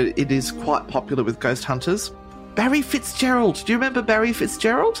know that it is quite popular with ghost hunters. Barry Fitzgerald. Do you remember Barry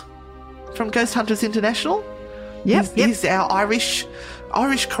Fitzgerald from Ghost Hunters International? Yep. He's our Irish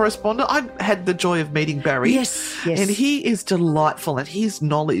correspondent. I had the joy of meeting Barry. Yes. And he is delightful, and his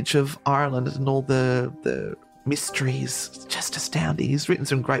knowledge of Ireland and all the mysteries is just astounding. He's written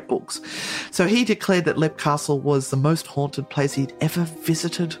some great books. So he declared that Leap Castle was the most haunted place he'd ever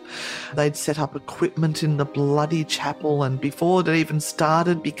visited. They'd set up equipment in the bloody chapel, and before it even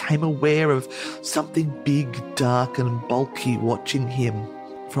started, became aware of something big, dark and bulky watching him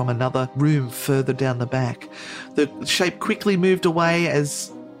from another room further down the back. The shape quickly moved away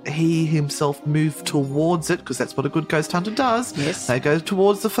as he himself moved towards it, because that's what a good ghost hunter does. Yes. They go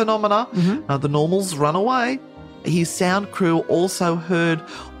towards the phenomena. The normals run away. His sound crew also heard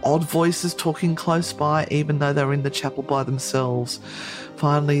odd voices talking close by, even though they were in the chapel by themselves.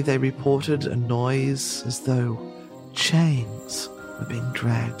 Finally, they reported a noise as though chains were being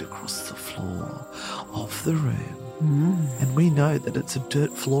dragged across the floor of the room. And we know that it's a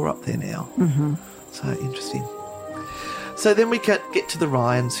dirt floor up there now. So interesting. So then we get to the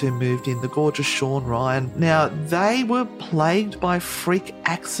Ryans, who moved in, the gorgeous Sean Ryan. Now, they were plagued by freak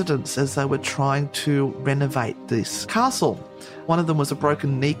accidents as they were trying to renovate this castle. One of them was a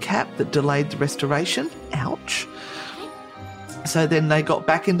broken kneecap that delayed the restoration. Ouch. So then they got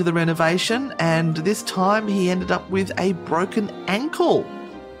back into the renovation, and this time he ended up with a broken ankle.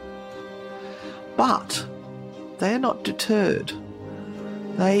 But they are not deterred.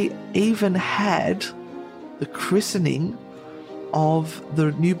 They even had the christening of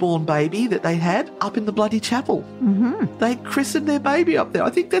the newborn baby that they had up in the bloody chapel. They christened their baby up there. I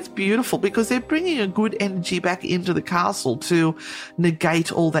think that's beautiful, because they're bringing a good energy back into the castle to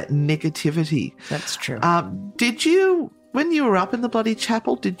negate all that negativity. That's true. Did you, when you were up in the bloody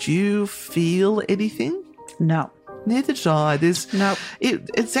chapel, did you feel anything? No. Neither did I.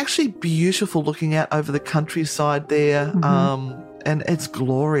 It's actually beautiful looking out over the countryside there, and it's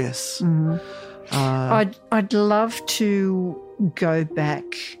glorious. I'd love to go back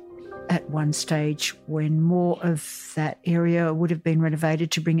at one stage when more of that area would have been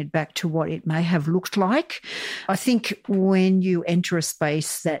renovated to bring it back to what it may have looked like. I think when you enter a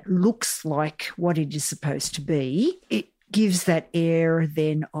space that looks like what it is supposed to be, it gives that air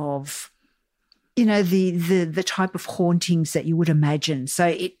then of, you know, the type of hauntings that you would imagine. So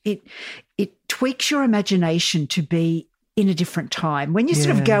it tweaks your imagination to be in a different time. When you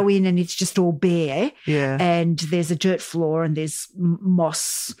sort of go in and it's just all bare, and there's a dirt floor and there's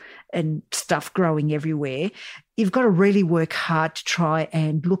moss and stuff growing everywhere, you've got to really work hard to try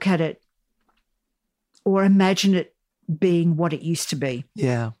and look at it or imagine it being what it used to be.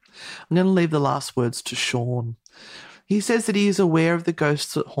 Yeah. I'm going to leave the last words to Sean. He says that he is aware of the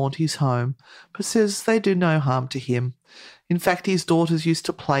ghosts that haunt his home, but says they do no harm to him. In fact, his daughters used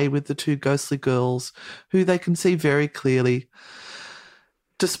to play with the two ghostly girls, who they can see very clearly.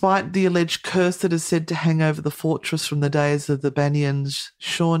 Despite the alleged curse that is said to hang over the fortress from the days of the Banyans,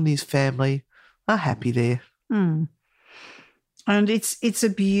 Sean and his family are happy there. And it's a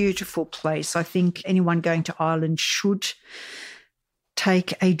beautiful place. I think anyone going to Ireland should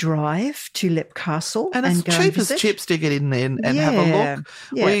take a drive to Lepp Castle and and it's go cheap and visit. as chips to get in there and have a look.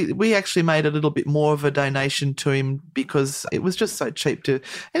 Yeah. We actually made a little bit more of a donation to him because it was just so cheap to,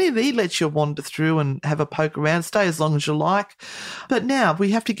 and he lets you wander through and have a poke around, stay as long as you like. But now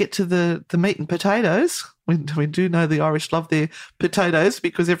we have to get to the meat and potatoes. We do know the Irish love their potatoes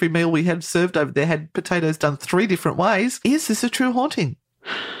because every meal we had served over there had potatoes done 3 different ways. Is this a true haunting?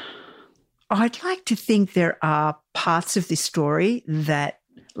 I'd like to think there are parts of this story that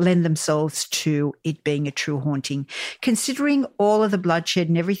lend themselves to it being a true haunting. Considering all of the bloodshed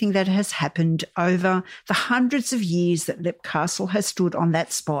and everything that has happened over the hundreds of years that Lepp Castle has stood on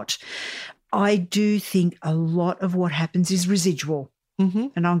that spot, I do think a lot of what happens is residual. Mm-hmm.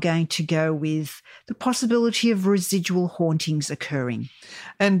 And I'm going to go with the possibility of residual hauntings occurring.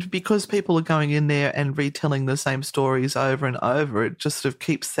 And because people are going in there and retelling the same stories over and over, it just sort of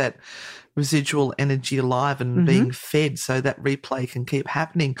keeps that residual energy alive and being fed so that replay can keep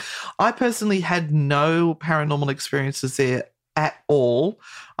happening. I personally had no paranormal experiences there at all.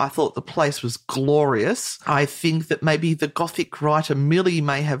 I thought the place was glorious. I think that maybe the Gothic writer Millie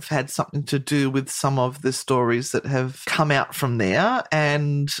may have had something to do with some of the stories that have come out from there,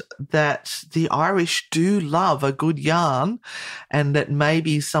 and that the Irish do love a good yarn, and that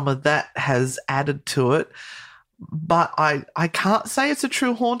maybe some of that has added to it. But I can't say it's a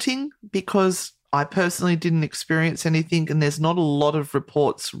true haunting because I personally didn't experience anything, and there's not a lot of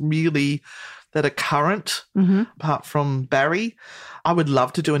reports really that are current, apart from Barry. I would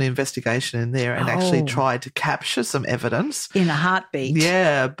love to do an investigation in there and actually try to capture some evidence. In a heartbeat.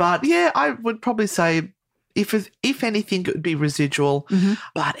 Yeah, but yeah, I would probably say if anything, it would be residual,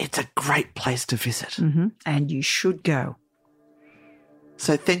 but it's a great place to visit. And you should go.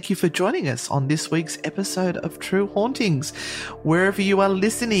 So thank you for joining us on this week's episode of True Hauntings. Wherever you are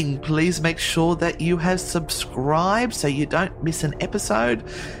listening, please make sure that you have subscribed so you don't miss an episode.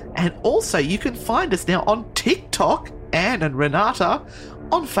 And also you can find us now on TikTok, Anne and Renata,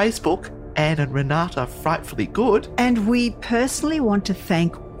 on Facebook, Anne and Renata Frightfully Good. And we personally want to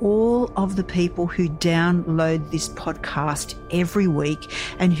thank all of the people who download this podcast every week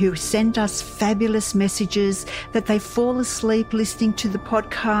and who send us fabulous messages that they fall asleep listening to the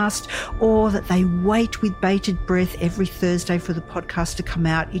podcast or that they wait with bated breath every Thursday for the podcast to come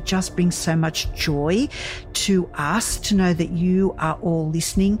out. It just brings so much joy to us to know that you are all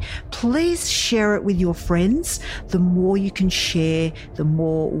listening. Please share it with your friends. The more you can share, the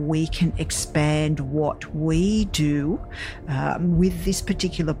more we can expand what we do with this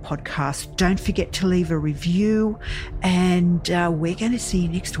particular podcast. Don't forget to leave a review, and we're going to see you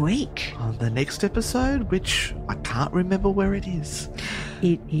next week on the next episode, which I can't remember where it is.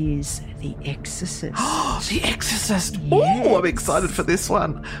 It is The Exorcist. The Exorcist. Yes. Oh, I'm excited for this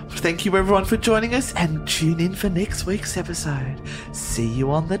one. Thank you everyone for joining us, and tune in for next week's episode. See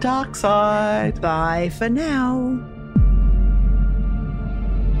you on the dark side. Bye for now.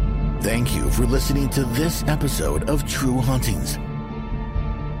 Thank you for listening to this episode of True Hauntings.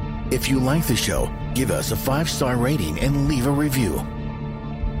 If you like the show, give us a 5-star rating and leave a review.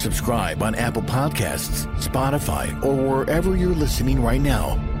 Subscribe on Apple Podcasts, Spotify, or wherever you're listening right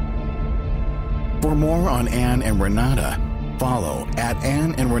now. For more on Anne and Renata, follow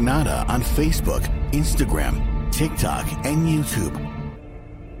 @Anne and Renata on Facebook, Instagram, TikTok, and YouTube.